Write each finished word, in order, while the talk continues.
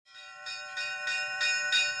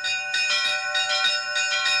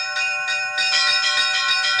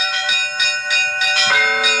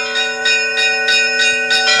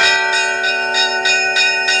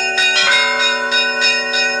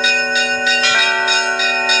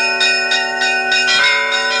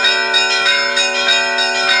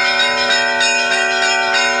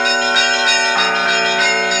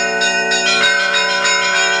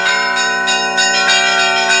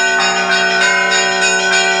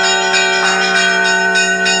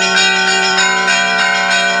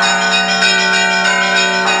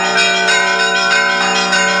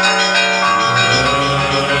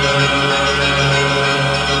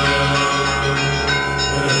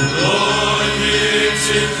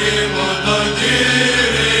ψυχή μου τον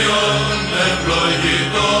Κύριον,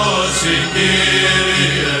 ευλογητός η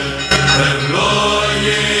Κύριε.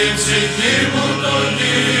 Ευλόγη η ψυχή μου τον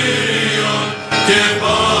Κύριον, και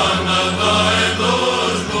πάντα τα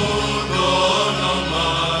εντός μου το όνομα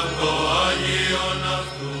το Αγίον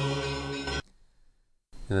αυτού.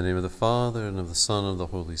 In the name of the Father, and of the Son, and of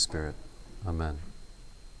the Holy Spirit. Amen.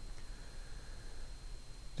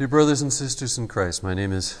 Dear brothers and sisters in Christ, my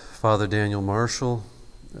name is Father Daniel Marshall,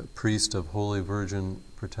 a priest of Holy Virgin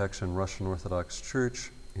Protection Russian Orthodox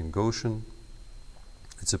Church in Goshen.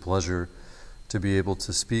 It's a pleasure to be able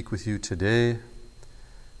to speak with you today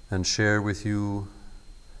and share with you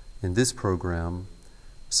in this program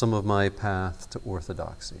some of my path to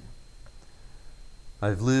orthodoxy.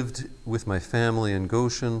 I've lived with my family in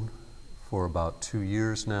Goshen for about 2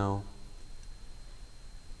 years now,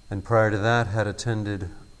 and prior to that had attended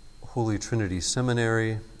Holy Trinity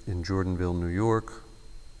Seminary in Jordanville, New York,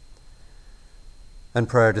 and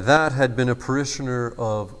prior to that had been a parishioner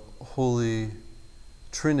of Holy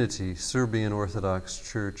Trinity Serbian Orthodox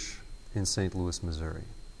Church in St. Louis, Missouri.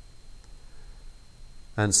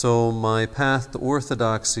 And so my path to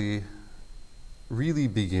orthodoxy really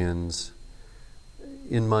begins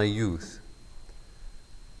in my youth,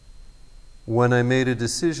 when I made a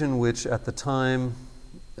decision which at the time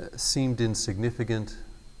seemed insignificant,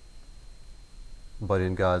 but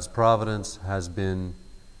in God's providence has been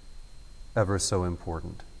ever so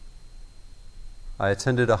important. I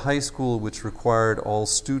attended a high school which required all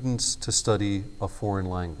students to study a foreign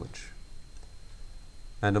language.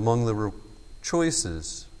 And among the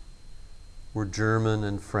choices were German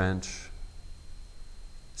and French,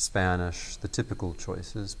 Spanish, the typical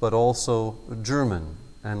choices, but also German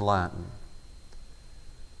and Latin.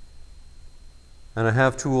 And I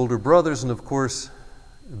have 2 older brothers, and of course,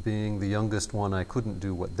 being the youngest one, I couldn't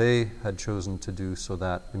do what they had chosen to do, so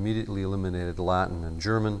that immediately eliminated Latin and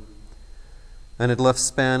German. And it left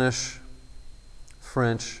Spanish,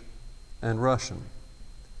 French, and Russian.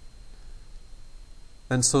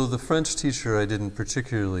 And so the French teacher I didn't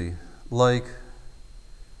particularly like.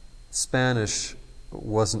 Spanish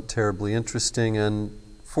wasn't terribly interesting, and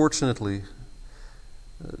fortunately,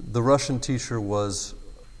 the Russian teacher was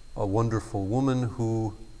a wonderful woman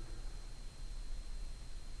who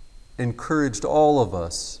encouraged all of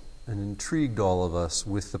us and intrigued all of us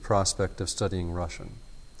with the prospect of studying Russian.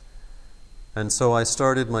 And so I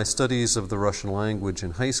started my studies of the Russian language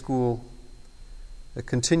in high school. I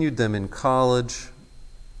continued them in college,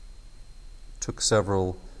 took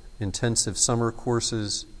several intensive summer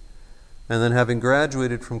courses, and then having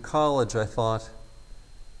graduated from college, I thought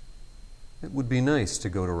it would be nice to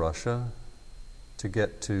go to Russia, to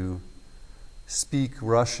get to speak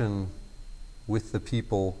Russian with the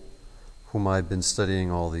people whom I've been studying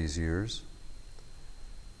all these years.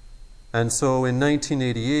 And so in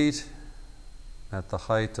 1988, at the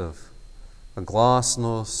height of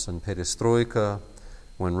glasnost and perestroika,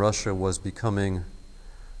 when Russia was becoming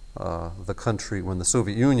the country, when the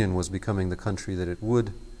Soviet Union was becoming the country that it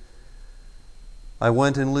would, I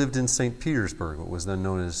went and lived in St. Petersburg, what was then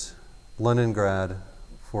known as Leningrad,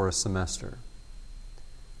 for a semester.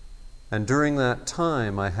 And during that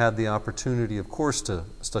time, I had the opportunity, of course, to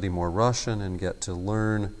study more Russian and get to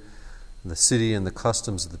learn the city and the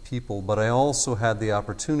customs of the people, but I also had the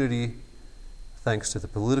opportunity, thanks to the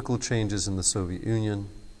political changes in the Soviet Union,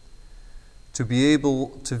 to be able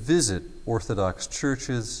to visit Orthodox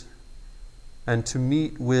churches and to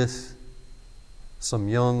meet with some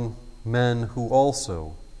young men who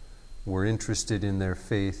also were interested in their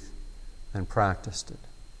faith and practiced it.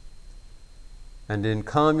 And in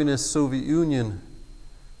communist Soviet Union,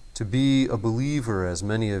 to be a believer, as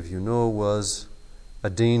many of you know, was a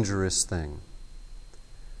dangerous thing.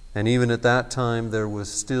 And even at that time, there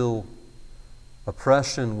was still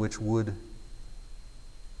oppression which would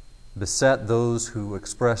beset those who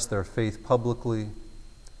expressed their faith publicly.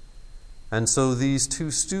 And so these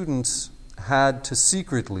 2 students had to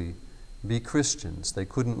secretly be Christians. They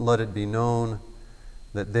couldn't let it be known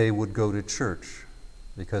that they would go to church,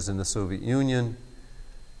 because in the Soviet Union,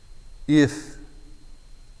 if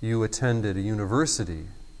you attended a university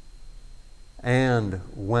and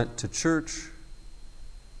went to church,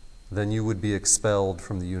 then you would be expelled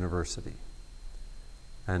from the university.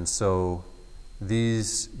 And so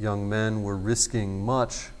these young men were risking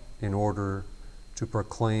much in order to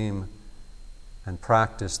proclaim and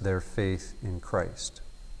practice their faith in Christ.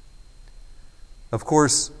 Of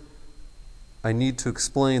course, I need to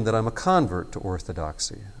explain that I'm a convert to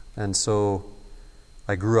Orthodoxy. And so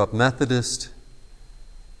I grew up Methodist,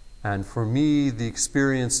 and for me, the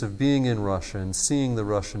experience of being in Russia and seeing the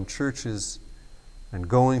Russian churches and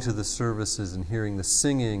going to the services and hearing the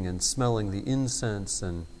singing and smelling the incense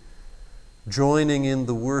and joining in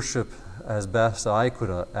the worship as best I could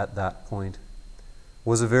at that point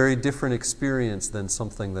was a very different experience than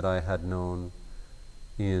something that I had known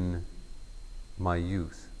in my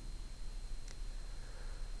youth.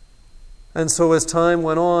 And so as time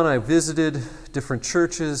went on, I visited different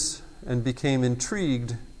churches and became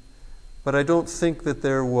intrigued, but I don't think that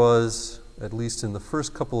there was, at least in the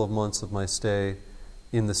first couple of months of my stay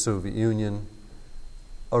in the Soviet Union,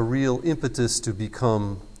 a real impetus to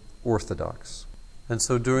become Orthodox. And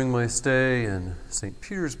so during my stay in St.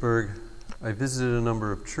 Petersburg, I visited a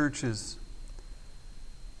number of churches,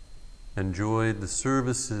 enjoyed the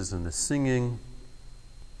services and the singing,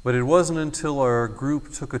 but it wasn't until our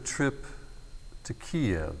group took a trip to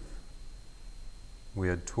Kiev. We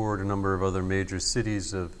had toured a number of other major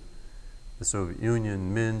cities of the Soviet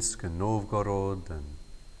Union, Minsk and Novgorod and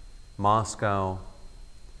Moscow.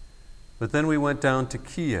 But then we went down to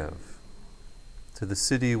Kiev, to the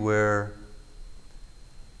city where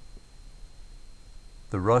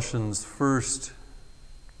the Russians first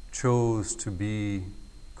chose to be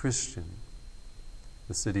Christian,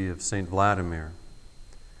 the city of St. Vladimir.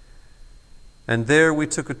 And there we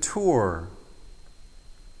took a tour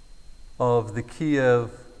of the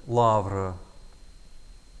Kiev Lavra.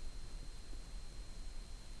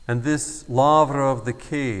 And this Lavra of the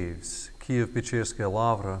caves, Kiev-Pечерская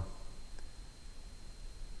Lavra,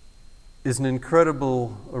 is an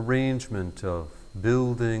incredible arrangement of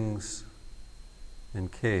buildings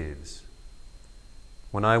and caves.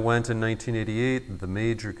 When I went in 1988, the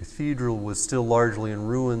major cathedral was still largely in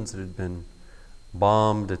ruins. It had been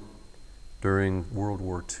bombed during World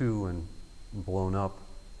War II and blown up.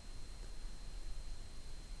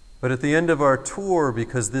 But at the end of our tour,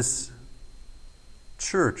 because this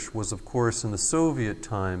church was, of course, in the Soviet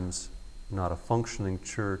times, not a functioning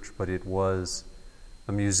church, but it was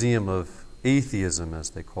a museum of atheism,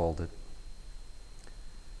 as they called it.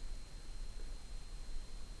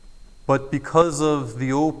 But because of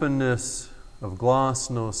the openness of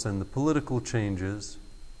Glasnost and the political changes,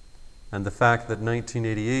 and the fact that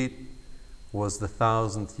 1988 was the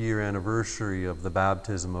 1,000th year anniversary of the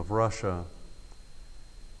baptism of Russia,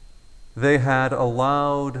 they had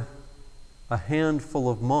allowed a handful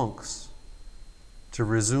of monks to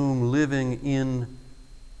resume living in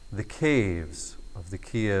the caves of the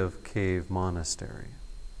Kiev Cave Monastery.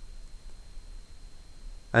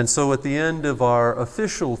 And so at the end of our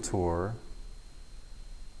official tour,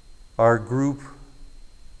 our group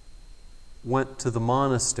went to the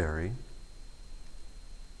monastery,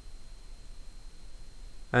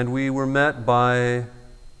 and we were met by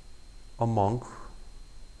a monk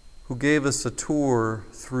who gave us a tour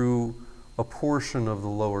through a portion of the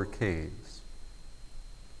lower caves.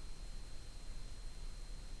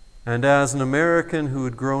 And as an American who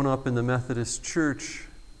had grown up in the Methodist Church,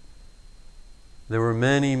 there were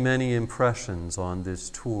many, many impressions on this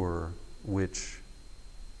tour which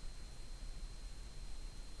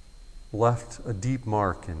left a deep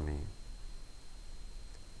mark in me.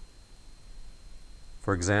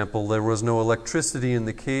 For example, there was no electricity in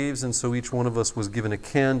the caves, and so each one of us was given a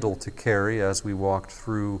candle to carry as we walked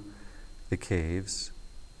through the caves.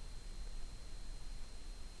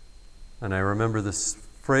 And I remember the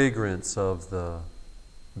fragrance of the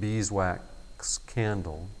beeswax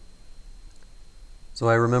candle. So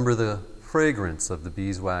I remember the fragrance of the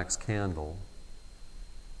beeswax candle.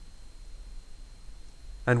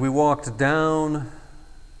 And we walked down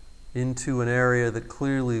into an area that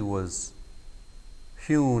clearly was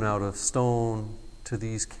hewn out of stone to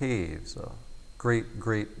these caves, a great,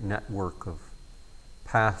 great network of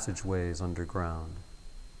passageways underground.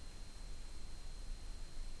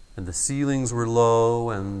 And the ceilings were low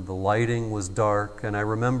and the lighting was dark. And I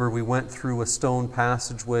remember we went through a stone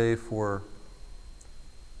passageway for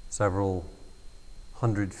several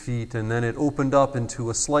hundred feet, and then it opened up into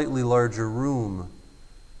a slightly larger room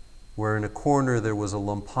where in a corner there was a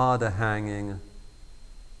lampada hanging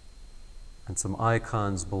and some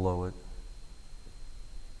icons below it.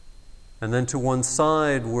 And then to one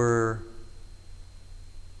side were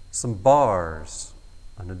some bars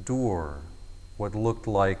and a door, what looked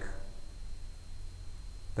like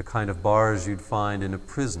the kind of bars you'd find in a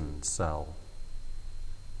prison cell.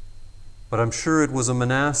 But I'm sure it was a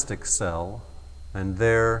monastic cell, and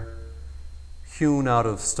there, hewn out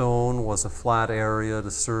of stone, was a flat area to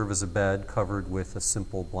serve as a bed covered with a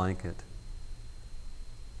simple blanket.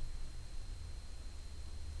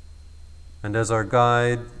 And as our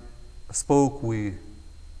guide spoke, we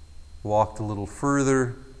walked a little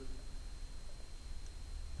further,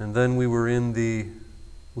 and then we were in the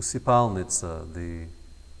Usipalnitsa, the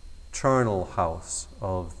charnel house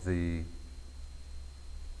of the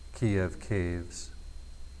Kiev caves.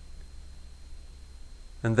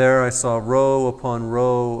 And there I saw row upon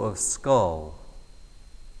row of skull,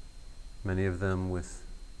 many of them with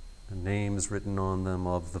the names written on them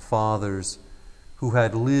of the fathers who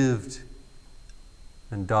had lived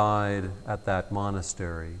and died at that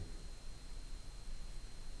monastery.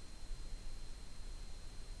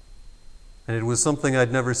 And it was something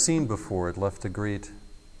I'd never seen before. It left a great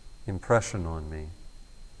impression on me.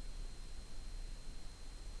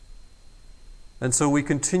 And so we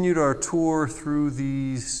continued our tour through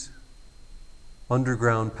these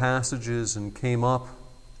underground passages and came up.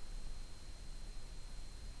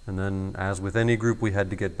 And then, as with any group, we had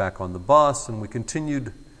to get back on the bus, and we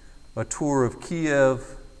continued a tour of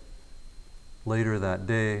Kiev later that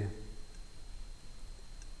day.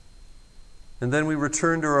 And then we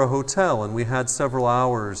returned to our hotel, and we had several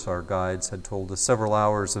hours, our guides had told us, several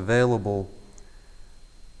hours available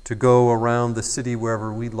to go around the city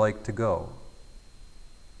wherever we'd like to go.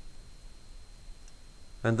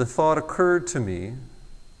 And the thought occurred to me,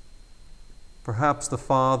 perhaps the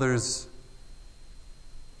fathers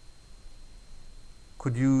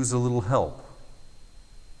could use a little help.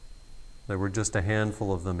 There were just a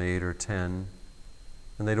handful of them, 8 or 10,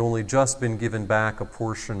 and they'd only just been given back a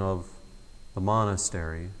portion of the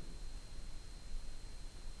monastery.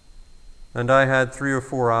 And I had 3 or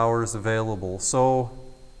 4 hours available. So,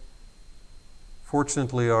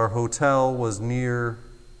 fortunately, our hotel was near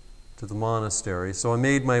to the monastery. So I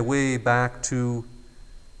made my way back to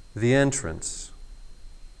the entrance.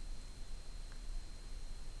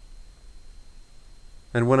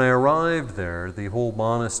 And when I arrived there, the whole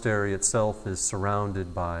monastery itself is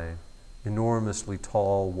surrounded by enormously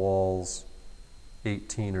tall walls,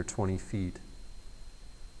 18 or 20 feet.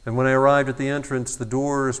 And when I arrived at the entrance, the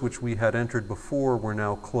doors which we had entered before were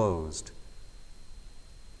now closed.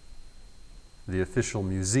 The official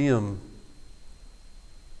museum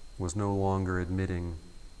was no longer admitting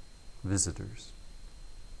visitors.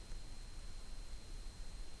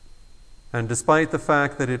 And despite the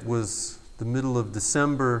fact that it was the middle of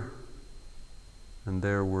December and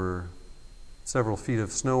there were several feet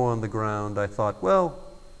of snow on the ground, I thought, well,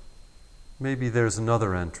 maybe there's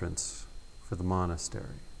another entrance for the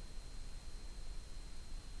monastery.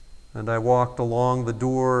 And I walked along the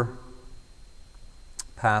door,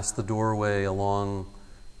 past the doorway, along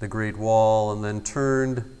the Great Wall, and then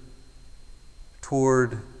turned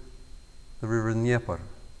toward the river Dnieper.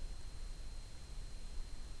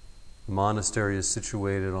 The monastery is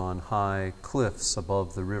situated on high cliffs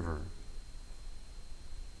above the river.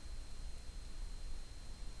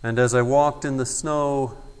 And as I walked in the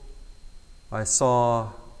snow, I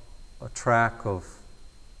saw a track of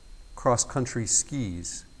cross-country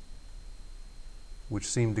skis, which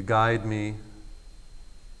seemed to guide me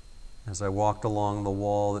as I walked along the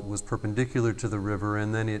wall that was perpendicular to the river,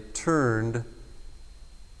 and then it turned,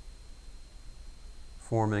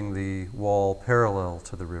 forming the wall parallel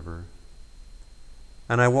to the river.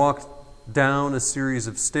 And I walked down a series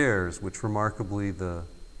of stairs, which remarkably the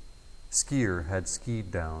skier had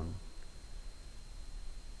skied down.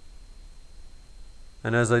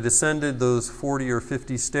 And as I descended those 40 or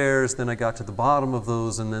 50 stairs, then I got to the bottom of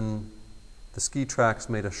those, and then the ski tracks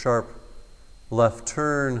made a sharp left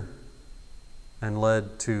turn and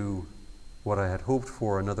led to what I had hoped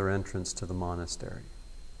for, another entrance to the monastery.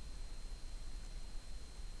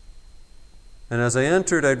 And as I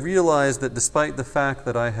entered, I realized that despite the fact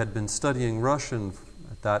that I had been studying Russian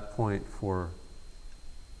at that point for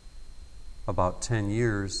about 10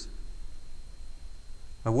 years,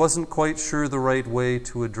 I wasn't quite sure the right way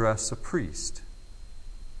to address a priest.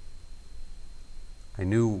 I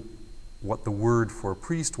knew what the word for a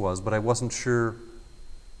priest was, but I wasn't sure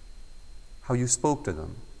how you spoke to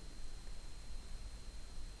them.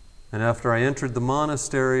 And after I entered the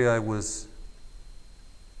monastery, I was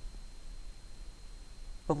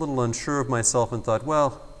a little unsure of myself and thought,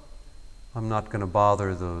 well, I'm not going to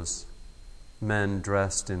bother those men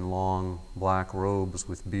dressed in long black robes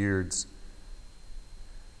with beards.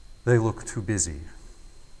 They look too busy.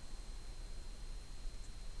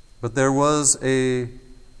 But there was a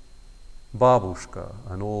babushka,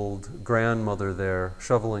 an old grandmother there,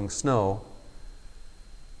 shoveling snow.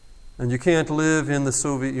 And you can't live in the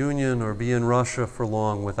Soviet Union or be in Russia for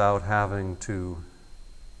long without having to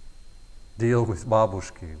deal with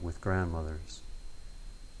babushki, with grandmothers.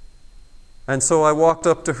 And so I walked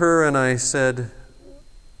up to her and I said,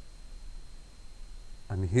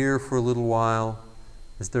 I'm here for a little while.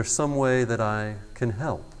 Is there some way that I can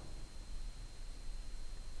help?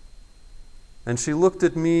 And she looked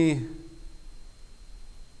at me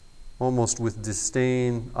almost with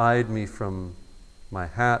disdain, eyed me from my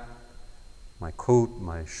hat, my coat,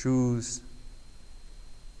 my shoes,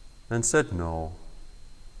 and said, "No,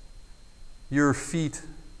 your feet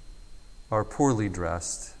are poorly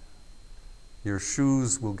dressed. Your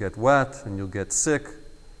shoes will get wet and you'll get sick.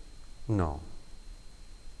 No."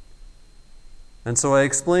 And so I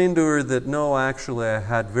explained to her that no, actually I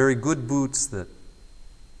had very good boots that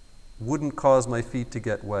wouldn't cause my feet to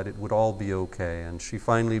get wet. It would all be okay. And she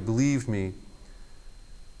finally believed me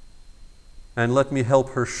and let me help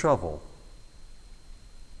her shovel.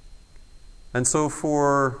 And so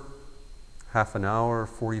for half an hour,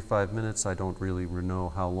 45 minutes, I don't really know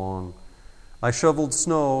how long, I shoveled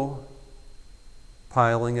snow,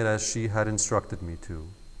 piling it as she had instructed me to.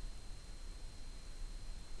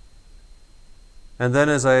 And then,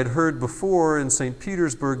 as I had heard before in St.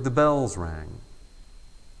 Petersburg, the bells rang.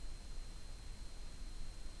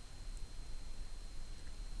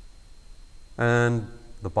 And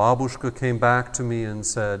the babushka came back to me and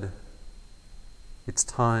said, "It's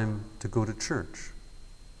time to go to church."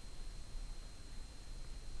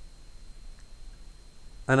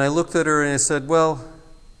 And I looked at her and I said, "Well,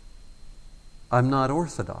 I'm not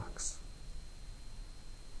Orthodox."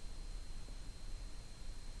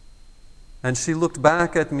 And she looked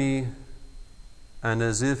back at me, and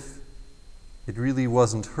as if it really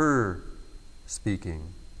wasn't her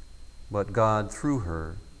speaking, but God through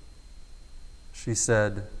her, she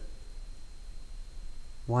said,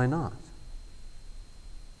 "Why not?"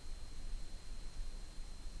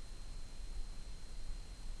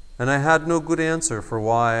 And I had no good answer for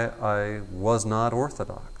why I was not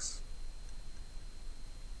Orthodox.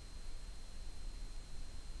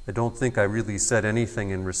 I don't think I really said anything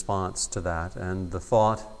in response to that, and the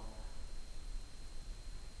thought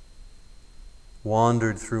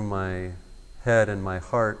wandered through my head and my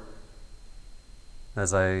heart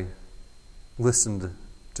as I listened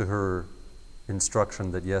to her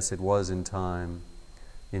instruction that yes, it was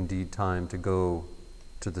indeed time to go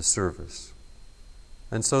to the service.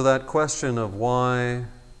 And so that question of why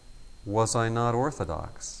was I not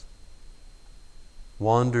Orthodox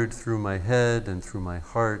wandered through my head and through my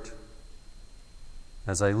heart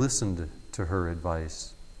as I listened to her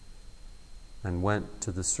advice and went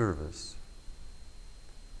to the service.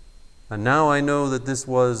 And now I know that this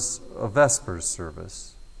was a Vespers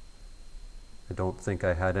service. I don't think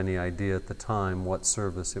I had any idea at the time what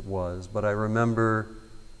service it was, but I remember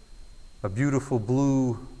a beautiful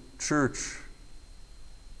blue church,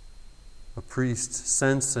 a priest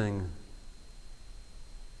sensing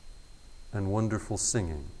and wonderful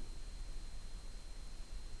singing.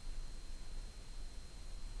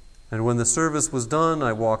 And when the service was done,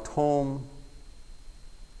 I walked home,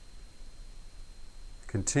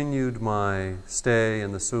 continued my stay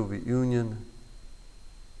in the Soviet Union,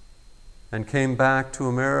 and came back to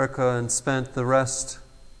America and spent the rest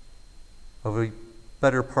of a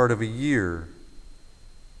better part of a year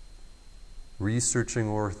researching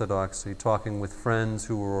Orthodoxy, talking with friends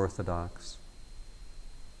who were Orthodox,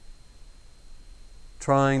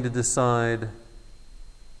 trying to decide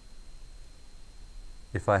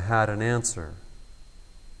if I had an answer,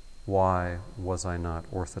 why was I not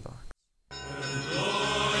Orthodox?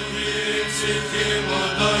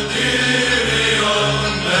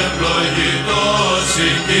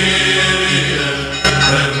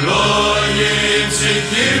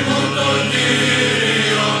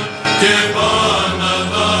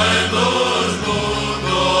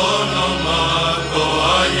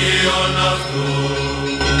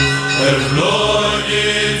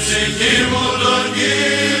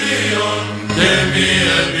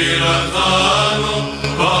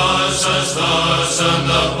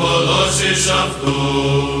 Αυτού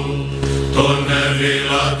τον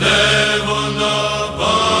ευηλατεύοντα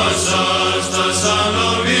πάσα στα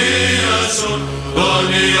σανομία σου, τον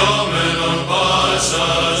ιόμενον πάσα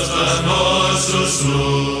στα νόσου σου,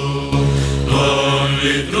 τον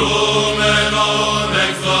λυτρούμενον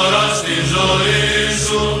εκφθορά στη ζωή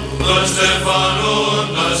σου, τον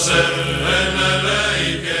στεφανούντα σε ενελέη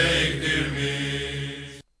και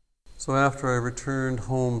εκτιρμής. So after I returned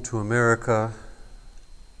home to America,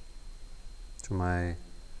 to my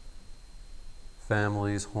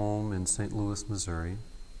family's home in St. Louis, Missouri.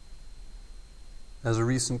 As a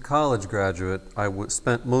recent college graduate, I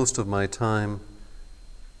spent most of my time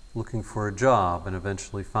looking for a job and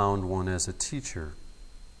eventually found one as a teacher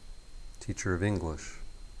of English.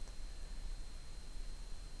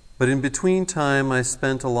 But in between time, I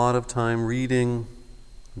spent a lot of time reading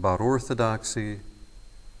about Orthodoxy,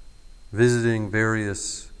 visiting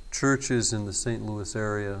various churches in the St. Louis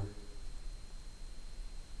area,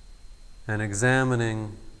 and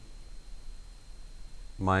examining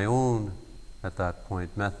my own, at that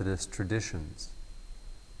point, Methodist traditions.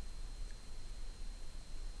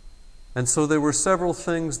 And so there were several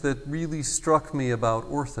things that really struck me about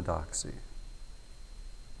orthodoxy.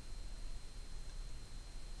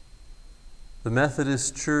 The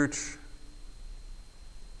Methodist Church,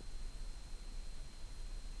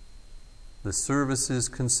 the services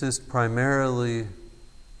consist primarily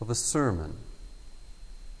of a sermon.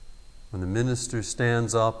 When the minister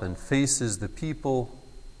stands up and faces the people,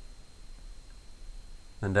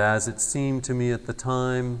 and as it seemed to me at the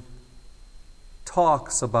time,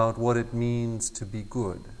 talks about what it means to be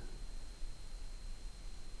good.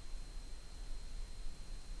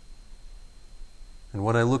 And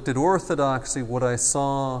when I looked at orthodoxy, what I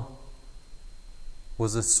saw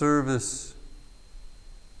was a service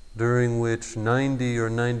during which 90 or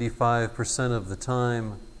 95% of the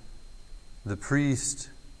time the priest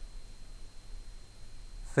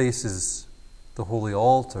faces the holy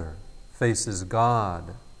altar, faces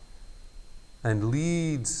God, and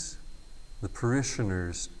leads the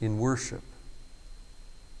parishioners in worship.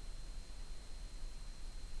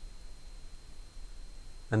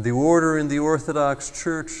 And the order in the Orthodox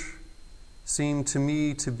Church seemed to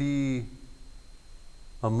me to be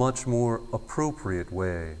a much more appropriate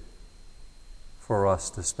way for us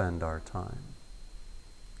to spend our time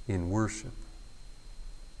in worship.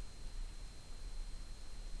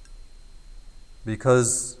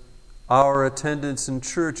 Because our attendance in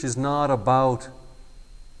church is not about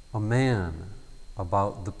a man,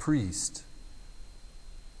 about the priest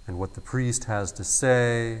and what the priest has to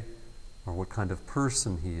say or what kind of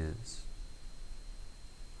person he is.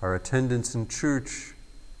 Our attendance in church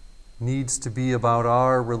needs to be about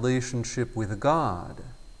our relationship with God,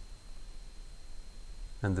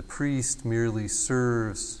 and the priest merely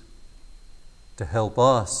serves to help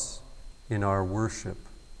us in our worship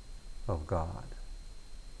of God.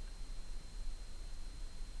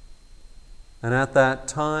 And at that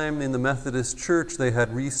time in the Methodist Church, they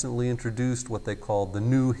had recently introduced what they called the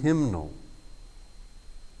new hymnal.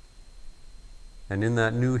 And in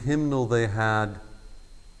that new hymnal, they had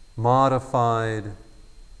modified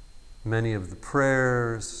many of the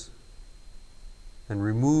prayers and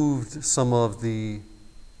removed some of the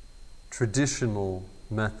traditional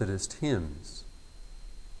Methodist hymns.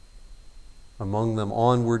 Among them,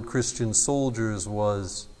 "Onward Christian Soldiers"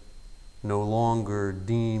 was no longer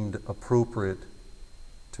deemed appropriate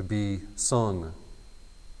to be sung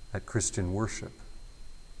at Christian worship.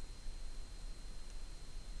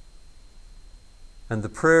 And the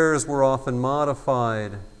prayers were often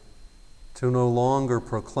modified to no longer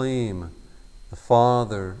proclaim the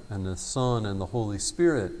Father and the Son and the Holy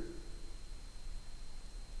Spirit,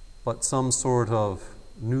 but some sort of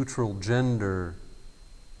neutral gender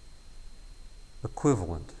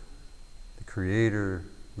equivalent: the Creator,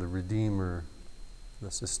 the Redeemer, the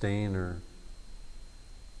Sustainer.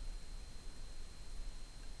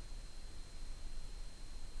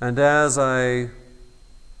 And as I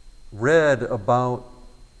read about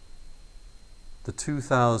the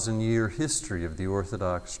 2,000-year history of the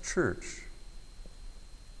Orthodox Church,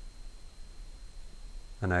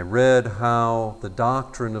 and I read how the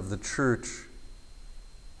doctrine of the Church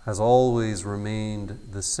has always remained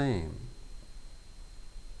the same,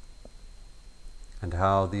 and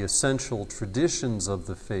how the essential traditions of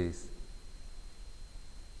the faith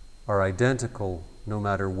are identical no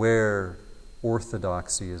matter where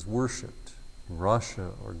orthodoxy is worshipped, in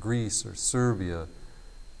Russia or Greece or Serbia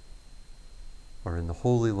or in the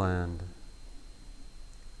Holy Land,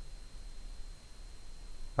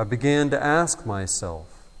 I began to ask myself,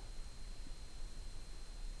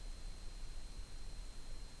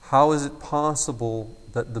 how is it possible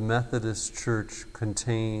that the Methodist Church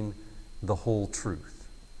contain the whole truth?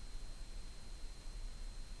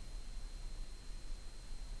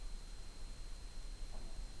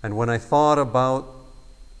 And when I thought about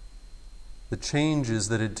the changes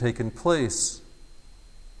that had taken place,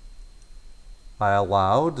 I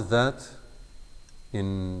allowed that,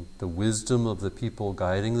 in the wisdom of the people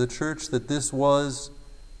guiding the church, that this was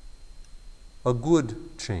a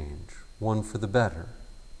good change, one for the better.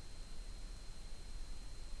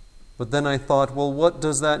 But then I thought, well, what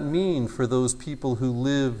does that mean for those people who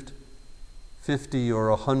lived 50 or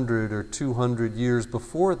 100 or 200 years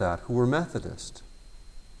before that, who were Methodist?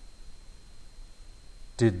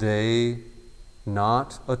 Did they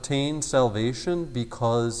not attain salvation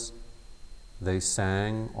because they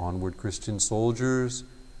sang "Onward Christian Soldiers"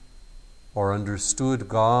 or understood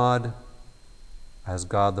God as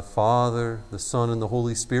God the Father, the Son, and the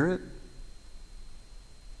Holy Spirit?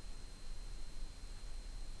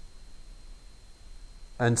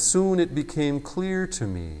 And soon it became clear to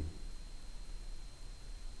me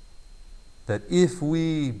that if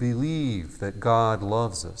we believe that God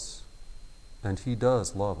loves us, and He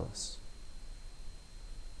does love us,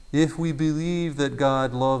 if we believe that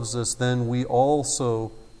God loves us, then we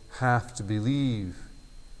also have to believe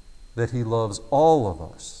that He loves all of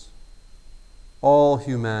us, all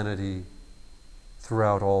humanity,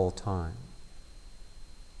 throughout all time.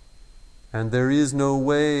 And there is no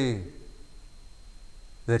way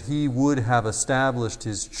that He would have established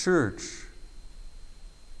His church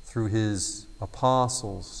through His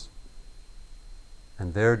apostles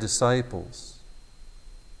and their disciples.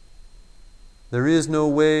 There is no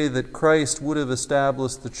way that Christ would have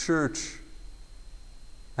established the church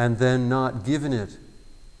and then not given it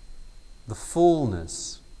the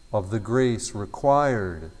fullness of the grace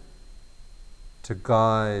required to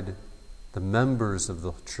guide the members of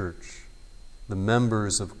the church, the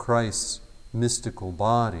members of Christ's mystical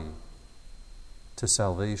body, to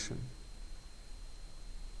salvation.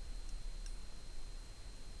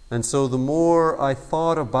 And so the more I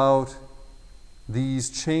thought about these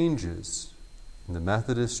changes in the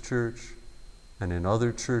Methodist Church and in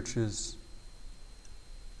other churches,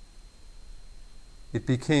 it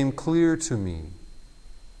became clear to me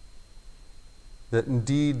that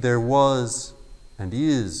indeed there was and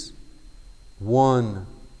is one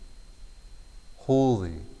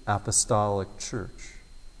holy apostolic church,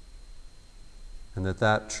 and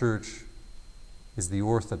that church is the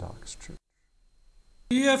Orthodox Church.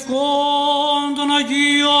 Η ευχών των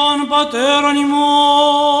Αγίων Πατέρων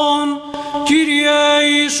ημών, Κύριε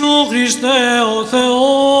Ιησού Χριστέ ο Θεός,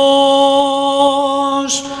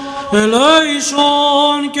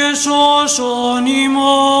 ελέησον και σώσον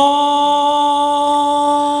ημών.